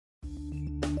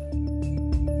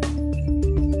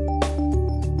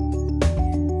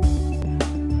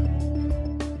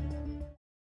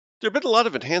There have been a lot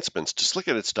of enhancements to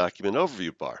SlickEdit's Document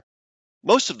Overview Bar.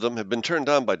 Most of them have been turned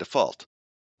on by default.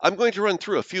 I'm going to run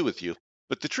through a few with you,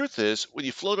 but the truth is, when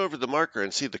you float over the marker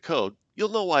and see the code, you'll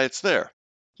know why it's there.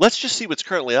 Let's just see what's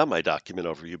currently on my Document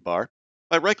Overview Bar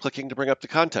by right-clicking to bring up the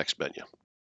context menu.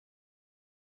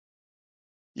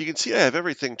 You can see I have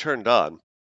everything turned on.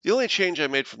 The only change I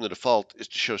made from the default is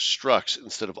to show structs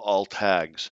instead of all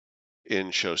tags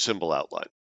in Show Symbol Outline.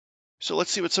 So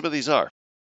let's see what some of these are.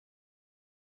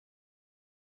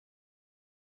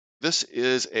 This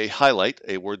is a highlight,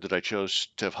 a word that I chose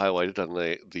to have highlighted on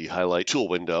the highlight tool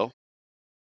window.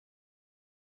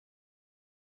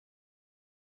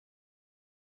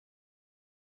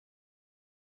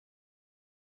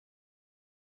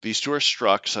 These two are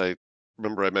structs. I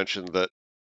remember I mentioned that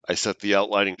I set the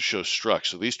outlining to show structs.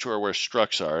 So these two are where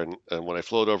structs are, and when I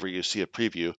float over, you see a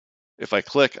preview. If I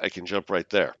click, I can jump right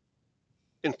there.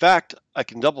 In fact, I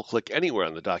can double-click anywhere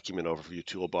on the Document Overview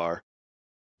toolbar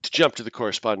to jump to the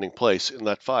corresponding place in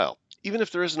that file, even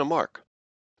if there isn't a mark.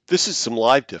 This is some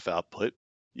live diff output.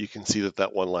 You can see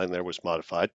that one line there was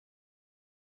modified.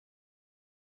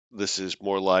 This is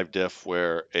more live diff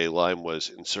where a line was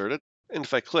inserted. And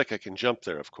if I click, I can jump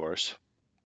there, of course.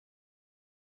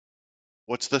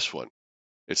 What's this one?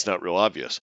 It's not real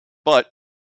obvious, but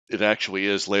it actually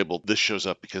is labeled. This shows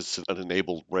up because it's an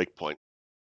enabled breakpoint.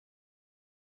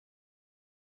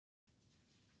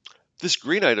 This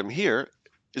green item here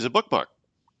is a bookmark.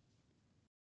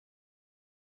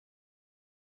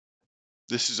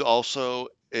 This is also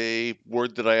a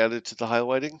word that I added to the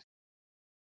highlighting.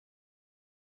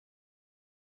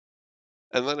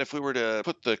 And then if we were to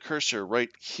put the cursor right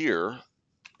here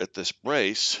at this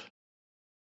brace,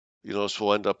 you notice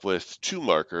we'll end up with two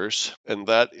markers, and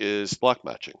that is block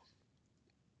matching.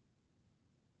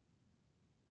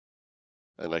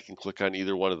 And I can click on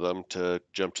either one of them to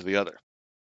jump to the other.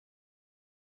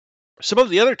 Some of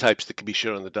the other types that can be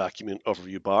shown in the Document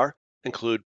Overview bar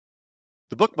include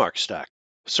the bookmark stack,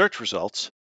 search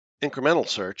results, incremental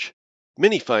search,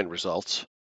 mini find results,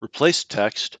 replace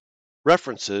text,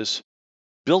 references,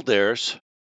 build errors,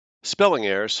 spelling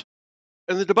errors,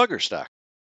 and the debugger stack.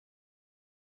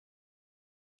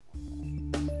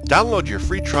 Download your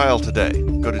free trial today.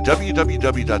 Go to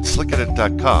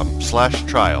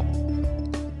www.slickedit.com/trial.